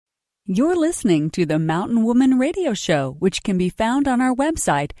You're listening to the Mountain Woman Radio Show, which can be found on our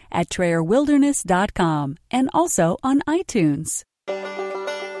website at TrayerWilderness.com and also on iTunes.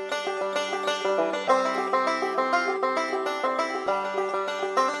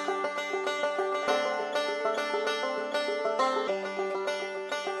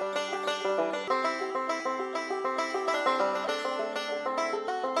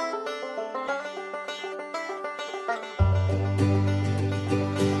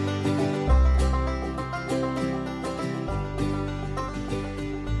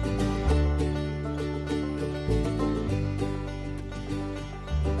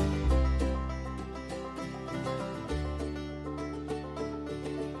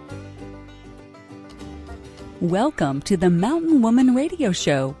 Welcome to the Mountain Woman Radio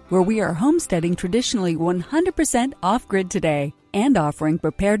Show, where we are homesteading traditionally 100% off-grid today and offering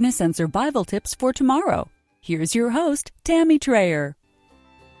preparedness and survival tips for tomorrow. Here's your host, Tammy Trayer.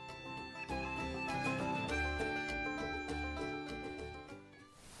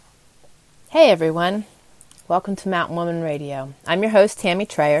 Hey everyone, welcome to Mountain Woman Radio. I'm your host, Tammy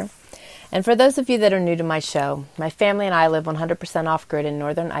Trayer, and for those of you that are new to my show, my family and I live 100% off-grid in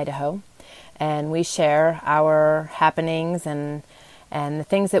northern Idaho. And we share our happenings and the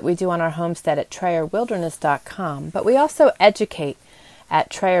things that we do on our homestead at TrayerWilderness.com. But we also educate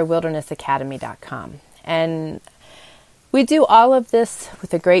at TrayerWildernessAcademy.com. And we do all of this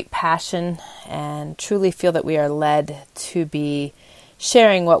with a great passion and truly feel that we are led to be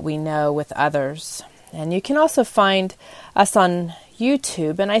sharing what we know with others. And you can also find us on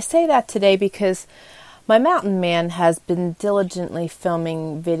YouTube. And I say that today because my mountain man has been diligently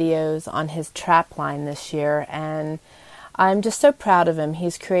filming videos on his trap line this year, and I'm just so proud of him.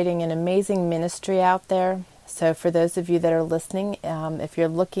 He's creating an amazing ministry out there. So for those of you that are listening, if you're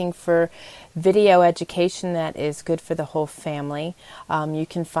looking for video education that is good for the whole family, you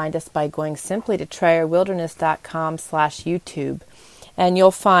can find us by going simply to TrayerWilderness.com/YouTube, and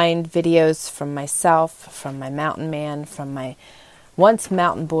you'll find videos from myself, from my mountain man, from my once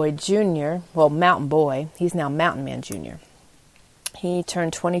Mountain Boy Jr., well, Mountain Boy, he's now Mountain Man Jr. He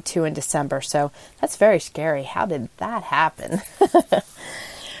turned 22 in December, so that's very scary. How did that happen?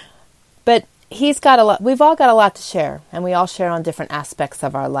 But he's got a lot, we've all got a lot to share, and we all share on different aspects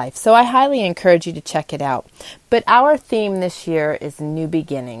of our life. So I highly encourage you to check it out. But our theme this year is new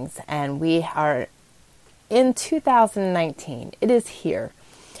beginnings, and we are in 2019. It is here.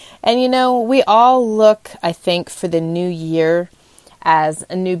 And you know, we all look, I think, for the new year as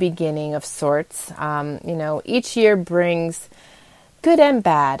a new beginning of sorts. Each year brings good and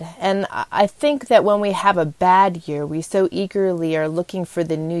bad. And I think that when we have a bad year, we so eagerly are looking for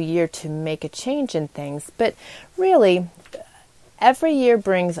the new year to make a change in things. But really, every year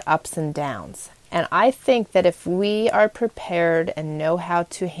brings ups and downs. And I think that if we are prepared and know how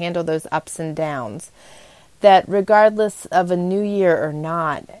to handle those ups and downs, that regardless of a new year or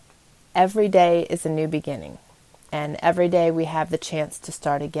not, every day is a new beginning. And every day we have the chance to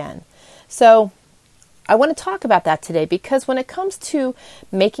start again. So I want to talk about that today because when it comes to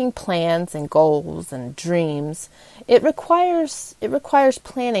making plans and goals and dreams, it requires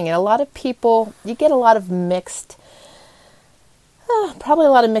planning. And a lot of people, you get a lot of mixed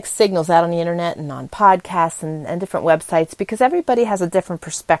signals out on the internet and on podcasts and different websites because everybody has a different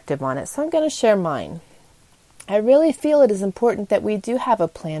perspective on it. So I'm going to share mine. I really feel it is important that we do have a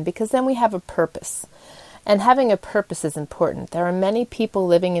plan because then we have a purpose. And having a purpose is important. There are many people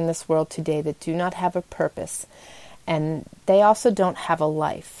living in this world today that do not have a purpose, and they also don't have a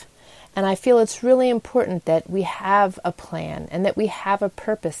life. And I feel it's really important that we have a plan and that we have a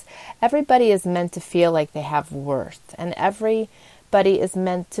purpose. Everybody is meant to feel like they have worth, and everybody is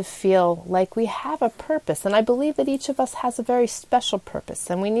meant to feel like we have a purpose. And I believe that each of us has a very special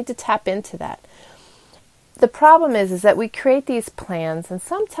purpose, and we need to tap into that. The problem is that we create these plans, and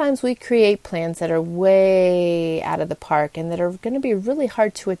sometimes we create plans that are way out of the park and that are going to be really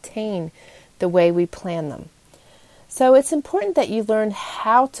hard to attain the way we plan them. So it's important that you learn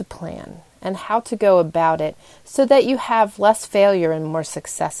how to plan and how to go about it so that you have less failure and more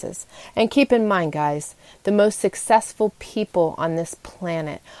successes. And keep in mind, guys, the most successful people on this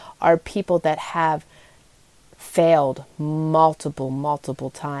planet are people that have failed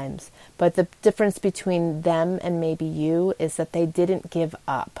multiple times. But the difference between them and maybe you is that they didn't give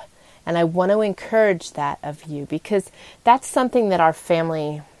up. And I want to encourage that of you because that's something that our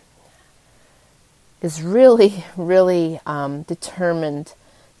family is really determined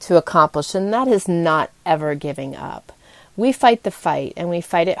to accomplish. And that is not ever giving up. We fight the fight and we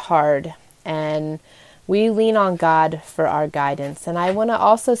fight it hard. And We lean on God for our guidance. And I want to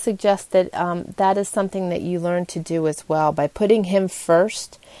also suggest that that is something that you learn to do as well. By putting Him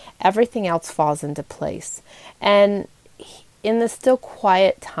first, everything else falls into place. And in the still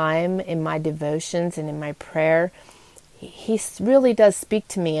quiet time in my devotions and in my prayer, He really does speak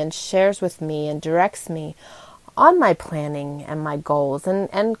to me and shares with me and directs me on my planning and my goals,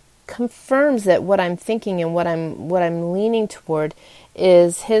 and confirms that what I'm thinking and what I'm leaning toward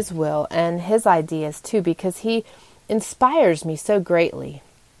is His will and His ideas too, because He inspires me so greatly.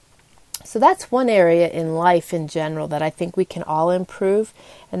 So that's one area in life in general that I think we can all improve,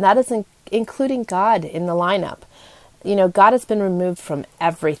 and that is including God in the lineup. You know, God has been removed from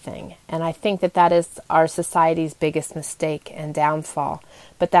everything, and I think that is our society's biggest mistake and downfall,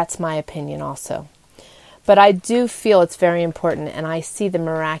 but that's my opinion also. But I do feel it's very important, and I see the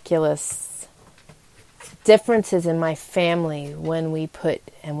miraculous differences in my family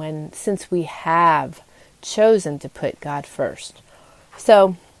since we have chosen to put God first.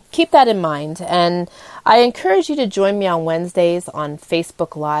 So keep that in mind, and I encourage you to join me on Wednesdays on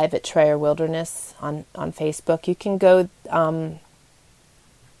Facebook Live at Trayer Wilderness on Facebook. You can go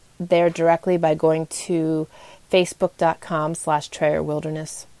there directly by going to facebook.com/Trayer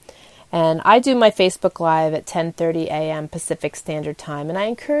Wilderness. And I do my Facebook Live at 10:30 a.m. Pacific Standard Time, and I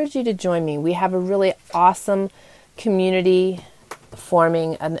encourage you to join me. We have a really awesome community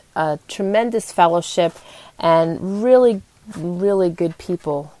forming, a tremendous fellowship, and really, really good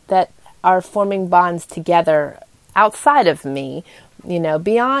people that are forming bonds together outside of me,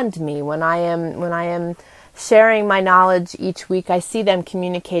 beyond me. When I am sharing my knowledge each week, I see them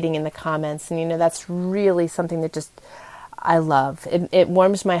communicating in the comments, and that's really something that just I love. It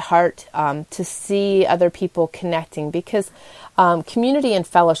warms my heart to see other people connecting, because community and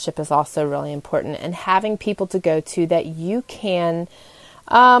fellowship is also really important, and having people to go to that you can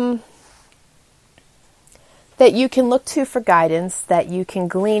look to for guidance, that you can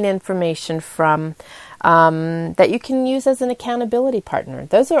glean information from, that you can use as an accountability partner.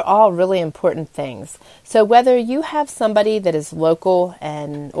 Those are all really important things. So whether you have somebody that is local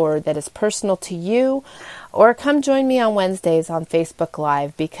or that is personal to you, or come join me on Wednesdays on Facebook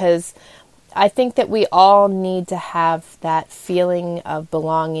Live, because I think that we all need to have that feeling of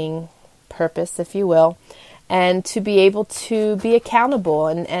belonging, purpose, if you will, and to be able to be accountable.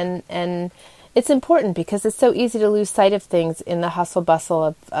 And it's important, because it's so easy to lose sight of things in the hustle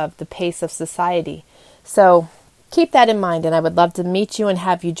bustle of the pace of society. So keep that in mind, and I would love to meet you and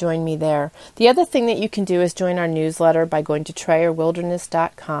have you join me there. The other thing that you can do is join our newsletter by going to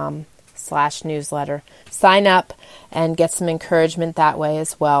TrayerWilderness.com/newsletter. Sign up and get some encouragement that way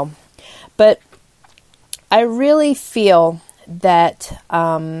as well. But I really feel that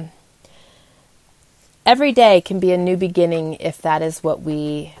every day can be a new beginning if that is what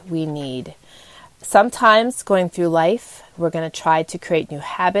we need. Sometimes going through life, we're going to try to create new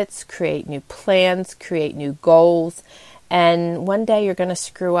habits, create new plans, create new goals, and one day you're going to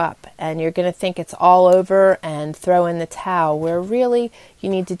screw up and you're going to think it's all over and throw in the towel, where really you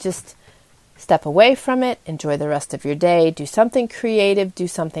need to just step away from it, enjoy the rest of your day, do something creative, do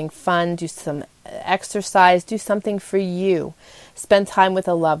something fun, do some exercise, do something for you. Spend time with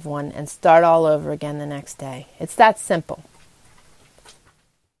a loved one and start all over again the next day. It's that simple.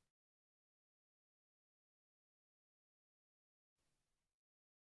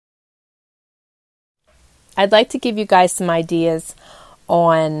 I'd like to give you guys some ideas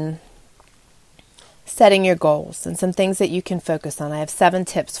on setting your goals and some things that you can focus on. I have 7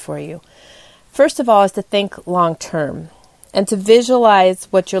 tips for you. First of all is to think long term and to visualize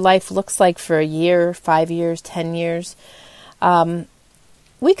what your life looks like for a year, 5 years, 10 years.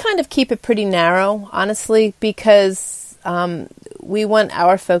 We kind of keep it pretty narrow, honestly, because we want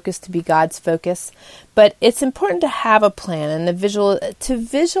our focus to be God's focus. But it's important to have a plan and to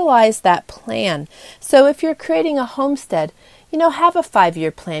visualize that plan. So if you're creating a homestead, have a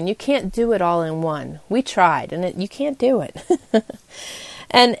 5-year plan. You can't do it all in one. We tried, and you can't do it.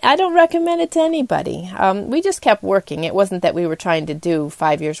 And I don't recommend it to anybody. We just kept working. It wasn't that we were trying to do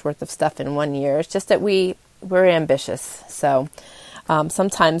 5 years worth of stuff in 1 year. It's just that we're ambitious. So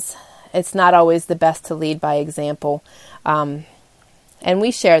sometimes it's not always the best to lead by example. And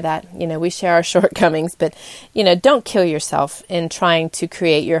we share that. We share our shortcomings. But, don't kill yourself in trying to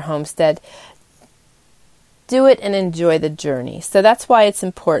create your homestead. Do it and enjoy the journey. So that's why it's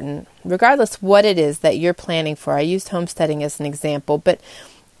important, regardless what it is that you're planning for. I used homesteading as an example, but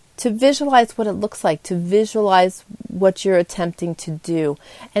to visualize what it looks like, to visualize what you're attempting to do,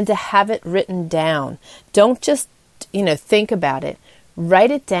 and to have it written down. Don't just, think about it.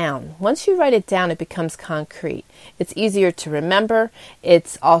 Write it down. Once you write it down, it becomes concrete. It's easier to remember.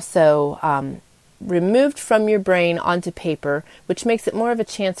 It's also removed from your brain onto paper, which makes it more of a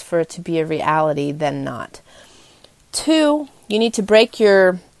chance for it to be a reality than not. 2, you need to break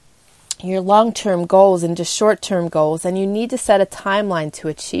your long-term goals into short-term goals, and you need to set a timeline to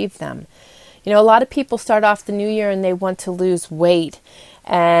achieve them. You know, a lot of people start off the new year and they want to lose weight,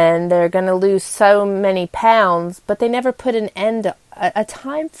 and they're going to lose so many pounds, but they never put a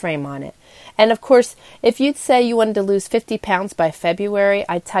time frame on it. And of course, if you'd say you wanted to lose 50 pounds by February,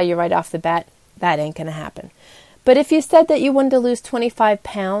 I'd tell you right off the bat, that ain't going to happen. But if you said that you wanted to lose 25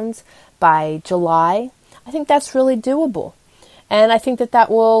 pounds by July, I think that's really doable. And I think that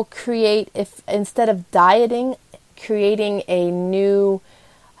will create, if instead of dieting, creating a new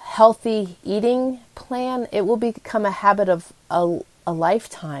healthy eating plan, it will become a habit of a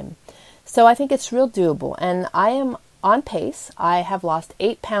lifetime. So I think it's real doable. And I am on pace. I have lost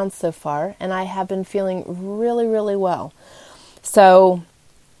 8 pounds so far, and I have been feeling really, really well. So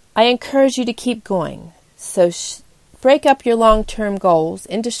I encourage you to keep going. So break up your long-term goals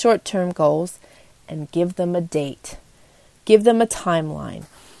into short-term goals and give them a date. Give them a timeline.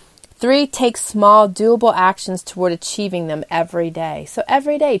 3, take small, doable actions toward achieving them every day. So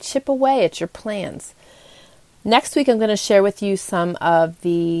every day, chip away at your plans. Next week, I'm going to share with you some of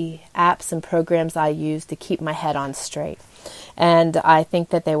the apps and programs I use to keep my head on straight. And I think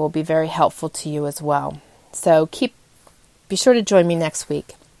that they will be very helpful to you as well. So be sure to join me next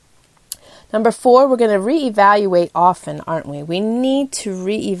week. Number 4, we're going to reevaluate often, aren't we? We need to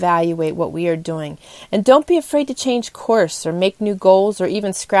reevaluate what we are doing. And don't be afraid to change course or make new goals or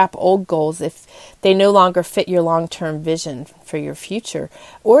even scrap old goals if they no longer fit your long-term vision for your future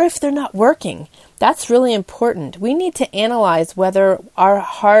or if they're not working. That's really important. We need to analyze whether our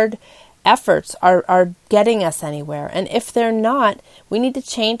hard efforts are getting us anywhere. And if they're not, we need to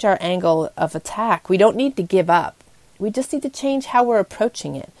change our angle of attack. We don't need to give up. We just need to change how we're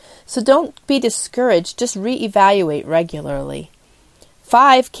approaching it. So don't be discouraged. Just reevaluate regularly.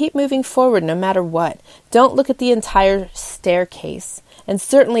 5, keep moving forward no matter what. Don't look at the entire staircase. And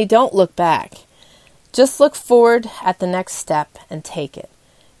certainly don't look back. Just look forward at the next step and take it.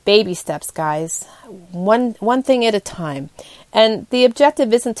 Baby steps, guys. One thing at a time. And the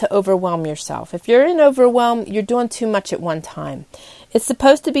objective isn't to overwhelm yourself. If you're in overwhelm, you're doing too much at one time. It's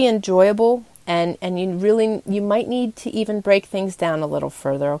supposed to be enjoyable. And you might need to even break things down a little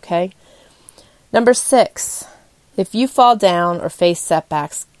further, okay? Number 6, if you fall down or face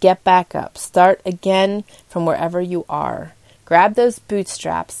setbacks, get back up. Start again from wherever you are. Grab those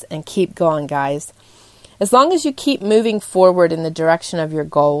bootstraps and keep going, guys. As long as you keep moving forward in the direction of your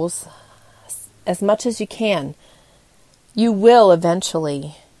goals, as much as you can, you will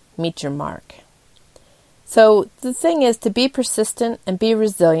eventually meet your mark. So the thing is to be persistent and be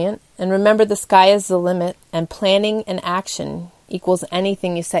resilient, and remember the sky is the limit, and planning and action equals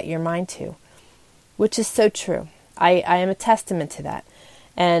anything you set your mind to, which is so true. I am a testament to that.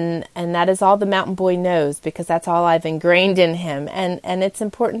 And that is all the mountain boy knows, because that's all I've ingrained in him. And it's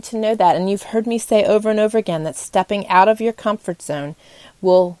important to know that. And you've heard me say over and over again that stepping out of your comfort zone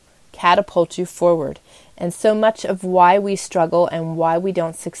will catapult you forward. And so much of why we struggle and why we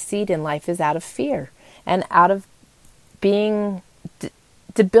don't succeed in life is out of fear and out of being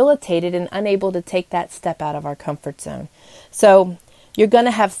debilitated and unable to take that step out of our comfort zone. So you're going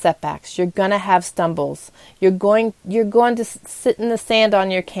to have setbacks. You're going to have stumbles. You're going to sit in the sand on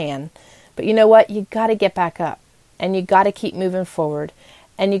your can. But you know what? You got to get back up, and you got to keep moving forward.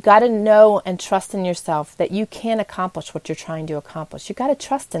 And you got to know and trust in yourself that you can accomplish what you're trying to accomplish. You got to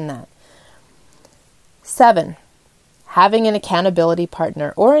trust in that. 7, having an accountability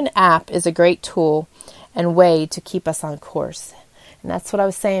partner or an app is a great tool and way to keep us on course. And that's what I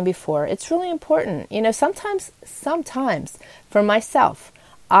was saying before. It's really important. You know, sometimes for myself,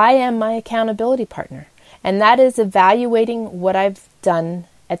 I am my accountability partner. And that is evaluating what I've done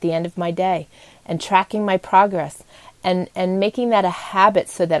at the end of my day and tracking my progress and making that a habit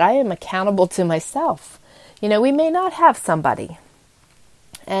so that I am accountable to myself. You know, we may not have somebody,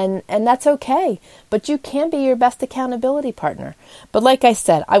 and that's okay, but you can be your best accountability partner. But like I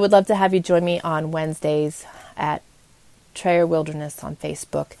said, I would love to have you join me on Wednesdays at Trayer Wilderness on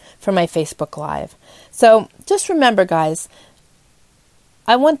Facebook for my Facebook Live. So just remember, guys,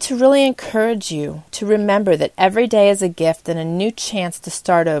 I want to really encourage you to remember that every day is a gift and a new chance to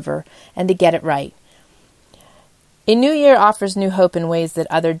start over and to get it right. A new year offers new hope in ways that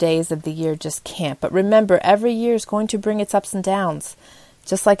other days of the year just can't. But remember, every year is going to bring its ups and downs,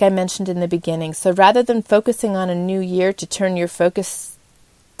 just like I mentioned in the beginning. So rather than focusing on a new year, to turn your focus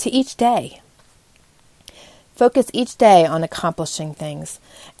to each day. Focus each day on accomplishing things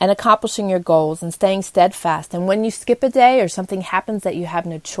and accomplishing your goals and staying steadfast. And when you skip a day or something happens that you have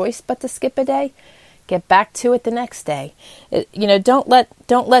no choice but to skip a day, get back to it the next day. Don't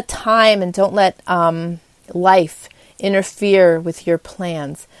let time and don't let life interfere with your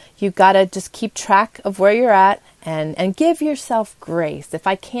plans. You've got to just keep track of where you're at and give yourself grace. If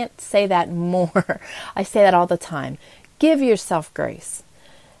I can't say that more, I say that all the time. Give yourself grace.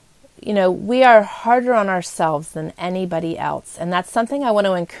 We are harder on ourselves than anybody else. And that's something I want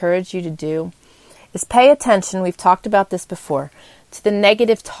to encourage you to do, is pay attention. We've talked about this before, to the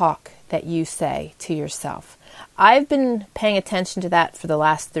negative talk that you say to yourself. I've been paying attention to that for the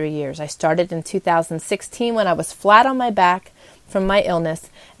last 3 years. I started in 2016 when I was flat on my back from my illness,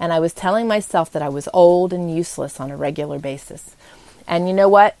 and I was telling myself that I was old and useless on a regular basis. And you know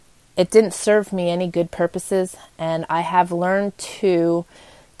what? It didn't serve me any good purposes, and I have learned to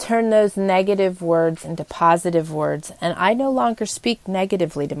turn those negative words into positive words, and I no longer speak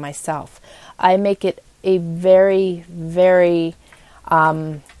negatively to myself. I make it a very, very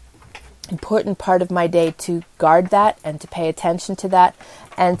important part of my day to guard that and to pay attention to that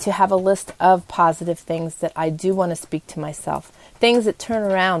and to have a list of positive things that I do want to speak to myself, things that turn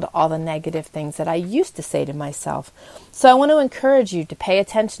around all the negative things that I used to say to myself. So I want to encourage you to pay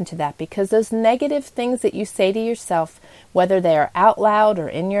attention to that, because those negative things that you say to yourself, whether they are out loud or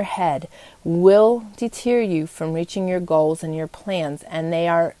in your head, will deter you from reaching your goals and your plans, and they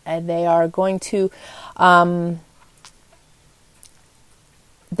are going to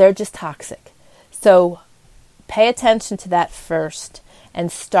they're just toxic. So pay attention to that first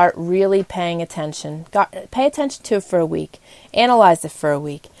and start really paying attention. Pay attention to it for a week. Analyze it for a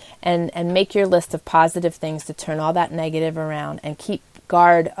week and make your list of positive things to turn all that negative around, and keep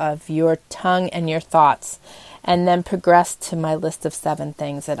guard of your tongue and your thoughts. And then progress to my list of 7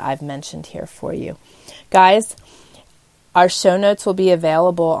 things that I've mentioned here for you. Guys, our show notes will be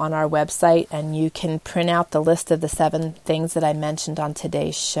available on our website, and you can print out the list of the 7 things that I mentioned on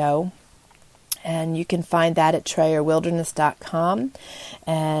today's show. And you can find that at TrayerWilderness.com.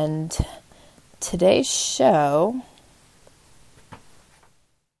 And today's show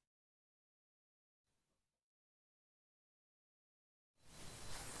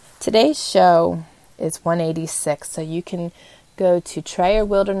is 186. So you can go to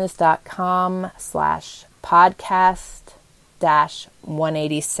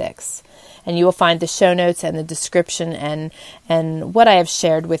TrayerWilderness.com/podcast-186. And you will find the show notes and the description and what I have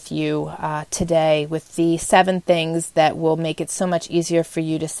shared with you today, with the 7 things that will make it so much easier for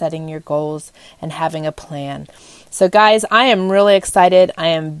you to setting your goals and having a plan. So guys, I am really excited. I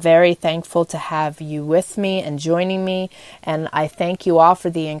am very thankful to have you with me and joining me. And I thank you all for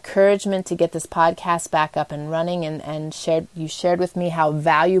the encouragement to get this podcast back up and running, and you shared with me how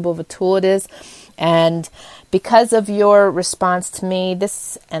valuable of a tool it is. And because of your response to me,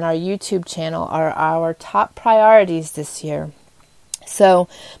 this and our YouTube channel are our top priorities this year. So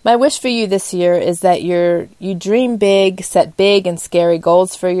my wish for you this year is that you dream big, set big and scary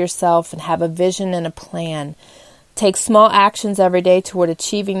goals for yourself, and have a vision and a plan. Take small actions every day toward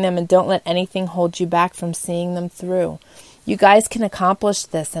achieving them, and don't let anything hold you back from seeing them through. You guys can accomplish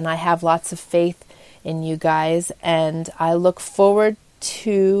this, and I have lots of faith in you guys, and I look forward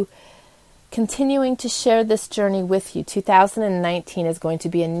to continuing to share this journey with you. 2019 is going to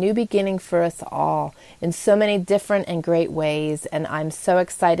be a new beginning for us all in so many different and great ways, and I'm so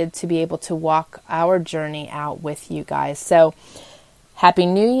excited to be able to walk our journey out with you guys. So, Happy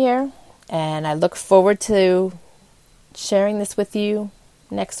New Year, and I look forward to sharing this with you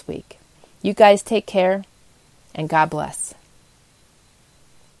next week. You guys take care, and God bless.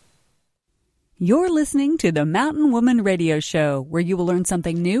 You're listening to the Mountain Woman Radio Show, where you will learn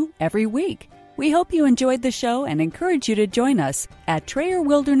something new every week. We hope you enjoyed the show and encourage you to join us at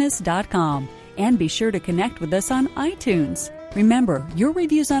TrayerWilderness.com, and be sure to connect with us on iTunes. Remember, your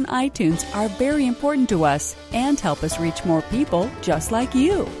reviews on iTunes are very important to us and help us reach more people just like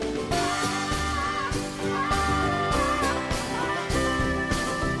you.